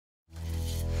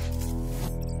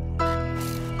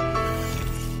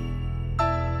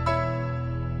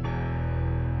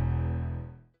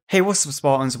Hey, what's up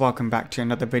Spartans, welcome back to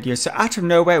another video. So out of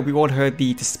nowhere, we all heard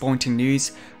the disappointing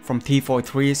news from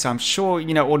T43, so I'm sure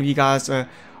all of you guys are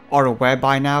aware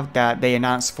by now that they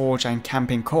announced Forge and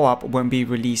Camping Co-op won't be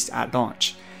released at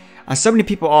launch. And so many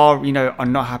people are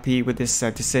not happy with this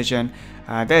decision.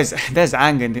 There's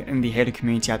anger in the Halo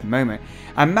community at the moment.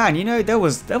 And man, there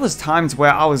was times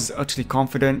where I was utterly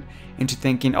confident into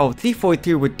thinking, oh,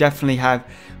 T43 would definitely have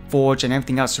Forge and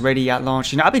everything else ready at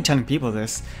launch. I've been telling people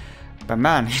this. But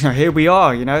man, here we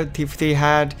are, T43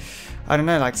 had, I don't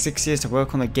know, like 6 years to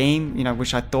work on the game,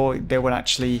 which I thought they would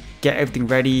actually get everything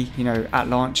ready, at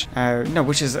launch,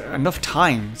 which is enough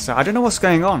time. So I don't know what's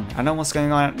going on. I don't know what's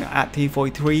going on at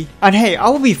T43. And hey, I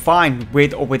will be fine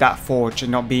with or without Forge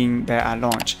not being there at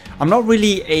launch. I'm not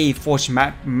really a Forge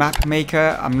map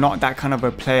maker. I'm not that kind of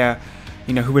a player,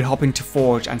 who would hop into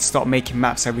Forge and start making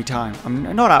maps every time.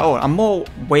 I'm not at all.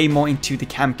 I'm way more into the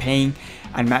campaign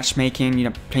and matchmaking,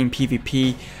 playing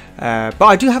PvP. But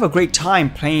I do have a great time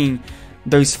playing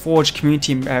those Forge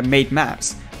community made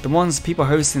maps. The ones people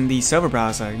host in the server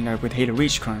browser, with Halo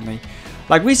Reach currently.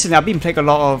 Like recently, I've been playing a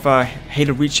lot of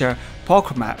Halo Reach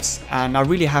parkour maps, and I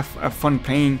really have fun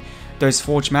playing those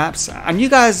Forge maps. And you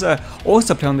guys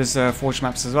also play on those Forge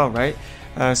maps as well, right?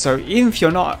 So even if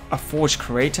you're not a Forge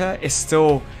creator, it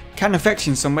still can affect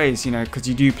you in some ways, because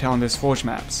you do play on those Forge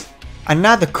maps. And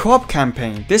now the co-op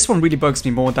campaign. This one really bugs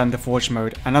me more than the Forge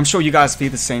mode, and I'm sure you guys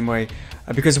feel the same way,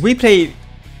 because we play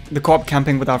the co-op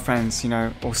campaign with our friends,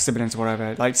 or siblings or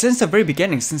whatever, like since the very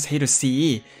beginning, since Halo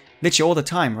CE, literally all the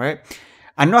time, right?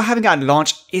 And not having it at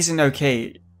launch isn't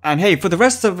okay. And hey, for the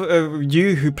rest of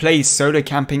you who play solo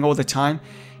camping all the time,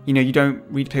 you don't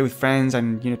really play with friends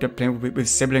and don't play with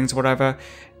siblings or whatever,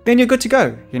 then you're good to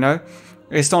go.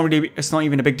 It's not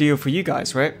even a big deal for you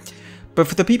guys, right? But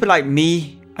for the people like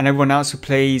me and everyone else who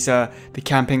plays the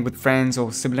camping with friends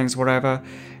or siblings or whatever,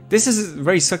 this is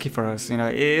very sucky for us. And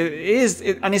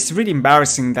it's really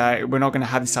embarrassing that we're not going to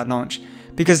have this at launch,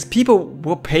 because people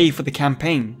will pay for the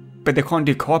campaign but they can't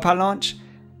do co-op at launch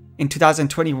in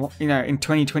 2021. In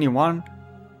 2021,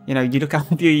 you look at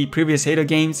the previous Halo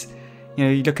games.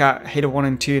 You look at Halo 1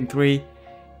 and 2 and 3,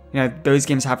 those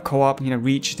games have co-op,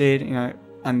 Reach did,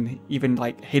 and even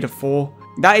like Halo 4.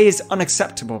 That is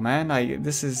unacceptable, man. Like,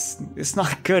 it's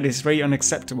not good, it's very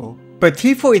unacceptable. But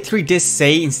T43 did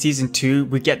say in Season 2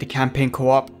 we get the campaign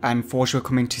co-op and Forge will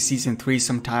come into Season 3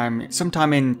 sometime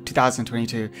in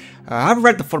 2022. I haven't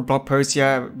read the full blog post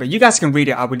yet, but you guys can read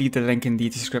it. I will leave the link in the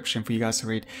description for you guys to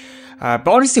read. But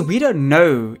honestly, we don't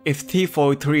know if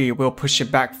T43 will push it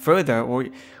back further, or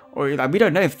like, we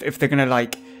don't know if they're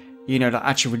gonna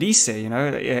actually release it,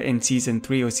 in Season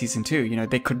 3 or Season 2.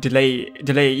 They could delay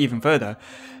it even further.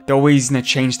 They're always gonna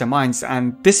change their minds,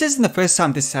 and this isn't the first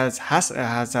time this has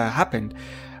happened.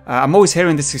 I'm always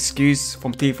hearing this excuse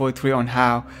from T43 on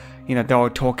how, they're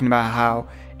talking about how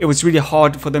it was really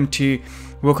hard for them to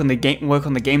work on the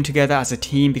game together as a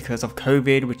team because of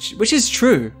COVID, which is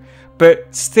true,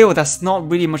 but still, that's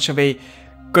not really much of a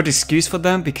good excuse for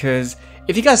them, because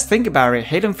if you guys think about it,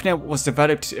 Halo Infinite was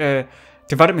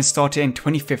development started in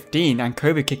 2015 and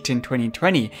COVID kicked in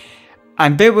 2020,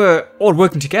 and they were all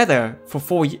working together for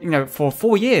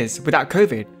 4 years without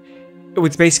COVID. It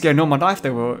was basically a normal life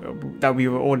that we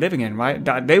were all living in, right?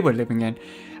 That they were living in.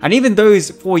 And even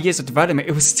those 4 years of development,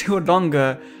 it was still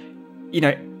longer,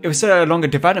 it was still a longer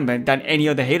development than any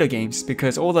other Halo games,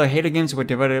 because all the Halo games were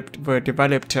developed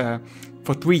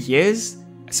for 3 years.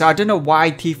 So I don't know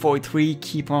why T43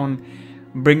 keep on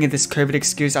bringing this COVID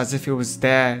excuse as if it was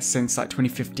there since like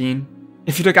 2015.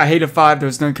 If you look at Halo 5, there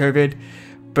was no COVID,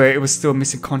 but it was still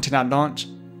missing content at launch.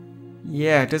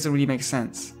 Yeah, it doesn't really make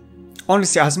sense.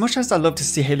 Honestly, as much as I love to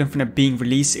see Halo Infinite being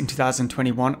released in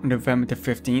 2021 on November the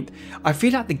 15th, I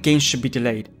feel like the game should be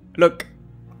delayed. Look,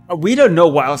 we don't know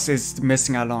what else is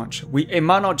missing at launch. It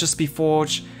might not just be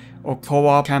Forge or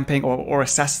co-op camping or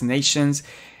assassinations.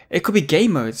 It could be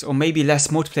game modes or maybe less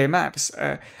multiplayer maps.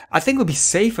 I think it would be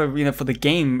safer, for the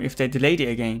game if they delayed it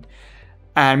again.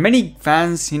 And many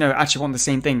fans, actually want the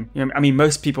same thing. I mean,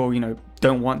 most people,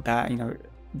 don't want that.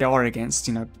 They are against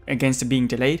it being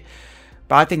delayed.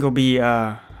 But I think it'll be,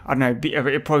 I don't know,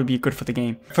 it'll probably be good for the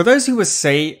game. For those who would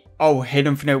say, oh, Halo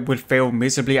Infinite would fail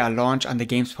miserably at launch and the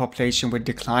game's population would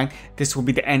decline, this will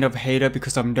be the end of Halo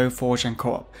because of no Forge and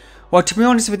co-op. Well, to be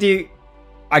honest with you,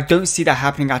 I don't see that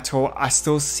happening at all. I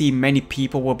still see many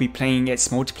people will be playing its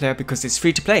multiplayer because it's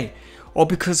free to play, or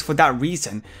because for that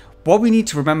reason. What we need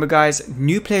to remember, guys,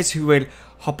 new players who will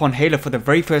hop on Halo for the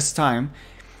very first time,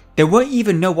 they won't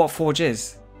even know what Forge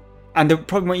is. And they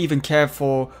probably won't even care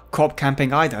for co-op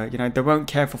camping either, they won't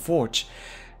care for Forge.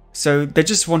 So they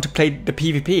just want to play the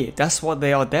PvP, that's what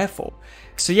they are there for.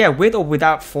 So yeah, with or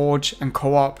without Forge and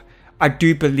co-op, I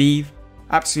do believe,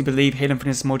 absolutely believe Halo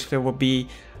Infinite's multiplayer will be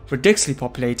ridiculously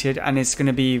populated, and it's going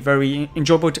to be very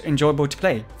enjoyable to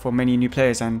play for many new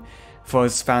players and for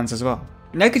us fans as well.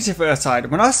 Negative aside,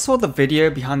 when I saw the video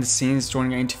behind the scenes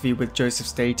during an interview with Joseph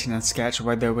Staten and Sketch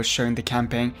where they were showing the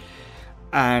campaign,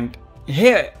 and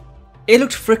here it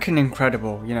looked freaking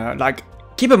incredible, you know, like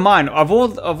keep in mind of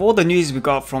all the news we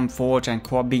got from Forge and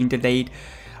co-op being delayed,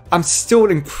 I'm still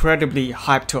incredibly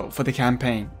hyped up for the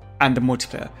campaign and the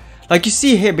multiplayer. Like you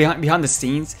see here behind the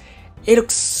scenes, it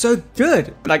looks so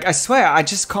good. Like I swear, I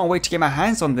just can't wait to get my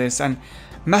hands on this. And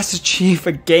Master Chief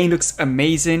again looks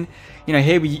amazing. You know,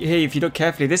 here if you look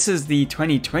carefully, this is the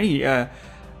 2020. I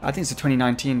think it's the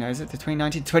 2019. Is it the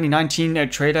 2019? 2019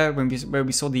 trailer where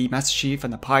we saw the Master Chief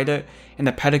and the pilot and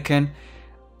the Pelican.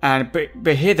 And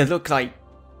but here they look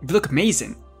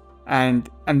amazing. And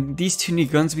these two new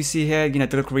guns we see here, you know,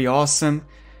 they look really awesome.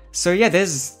 So yeah,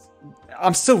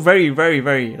 I'm still very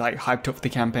like hyped up for the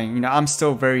campaign. You know, I'm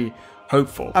still very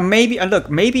hopeful. And maybe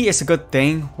it's a good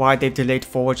thing why they've delayed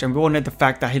Forge, and we all know the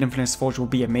fact that Halo Infinite's Forge will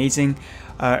be amazing.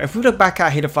 If we look back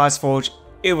at Halo 5's Forge,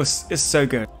 it's so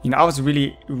good. You know, I was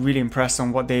really impressed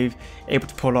on what they've able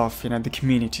to pull off, you know, the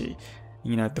community,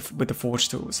 you know, with the Forge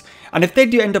tools. And if they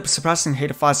do end up surpassing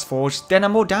Halo 5's Forge, then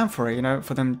I'm all down for it, you know,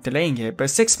 for them delaying it. But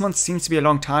 6 months seems to be a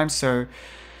long time, so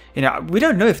you know, we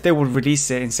don't know if they will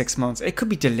release it in 6 months. It could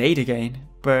be delayed again,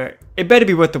 but it better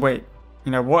be worth the wait.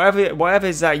 You know, whatever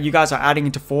is that you guys are adding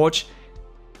into Forge,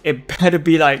 it better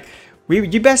be like,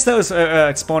 you best let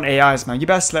us spawn AIs, man. You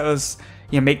best let us,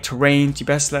 you know, make terrains. You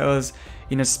best let us,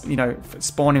 you know,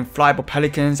 spawn in flyable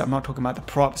pelicans. I'm not talking about the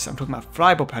props. I'm talking about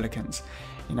flyable pelicans.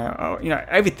 You know,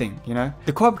 everything. You know,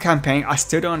 the co-op campaign, I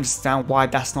still don't understand why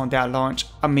that's not there at launch.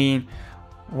 I mean,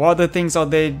 what other things are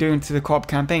they doing to the co-op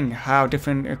campaign? How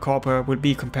different a co-op would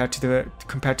be compared to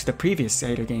the previous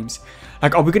Halo games?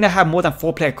 Like, are we gonna have more than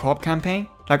 4-player co-op campaign?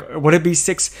 Like, would it be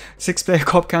six-player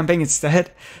co-op campaign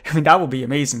instead? I mean, that would be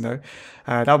amazing though.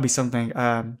 That would be something.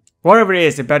 Whatever it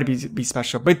is, it better be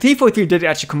special. But T43 did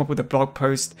actually come up with a blog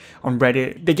post on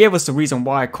Reddit. They gave us the reason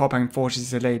why co-op and Forge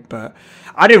is delayed, but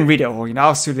I didn't read it all. You know, I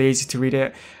was too lazy to read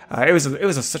it. It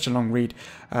was such a long read.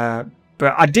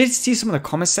 But I did see some of the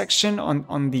comment section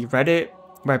on the Reddit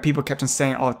where people kept on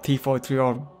saying, oh,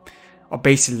 T43 are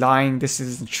basically lying, this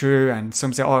isn't true. And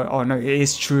some say, oh no, it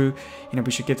is true. You know,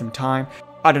 we should give them time.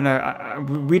 I don't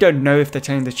know. We don't know if they're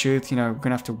telling the truth. You know, we're going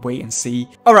to have to wait and see.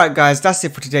 Alright guys, that's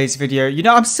it for today's video. You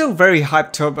know, I'm still very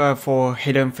hyped up for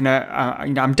Halo Infinite.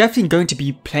 You know, I'm definitely going to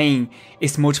be playing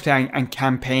its multiplayer and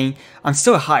campaign. I'm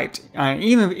still hyped.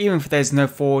 Even if there's no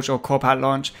Forge or co-op at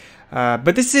launch.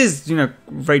 But this is, you know,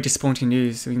 very disappointing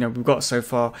news, you know, we've got so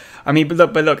far. I mean,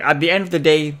 but look, at the end of the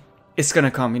day, it's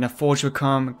gonna come. You know, Forge will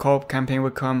come, co-op campaign will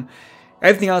come,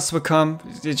 everything else will come.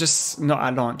 It's just not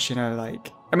at launch, you know,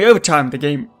 like, I mean, over time, the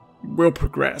game will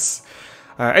progress.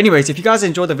 Anyways, if you guys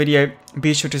enjoyed the video,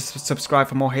 be sure to subscribe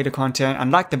for more Halo content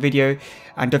and like the video,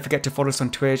 and don't forget to follow us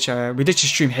on Twitch. We literally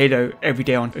stream Halo every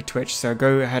day on Twitch, so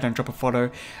go ahead and drop a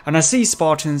follow. And I'll see you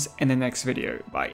Spartans in the next video. Bye.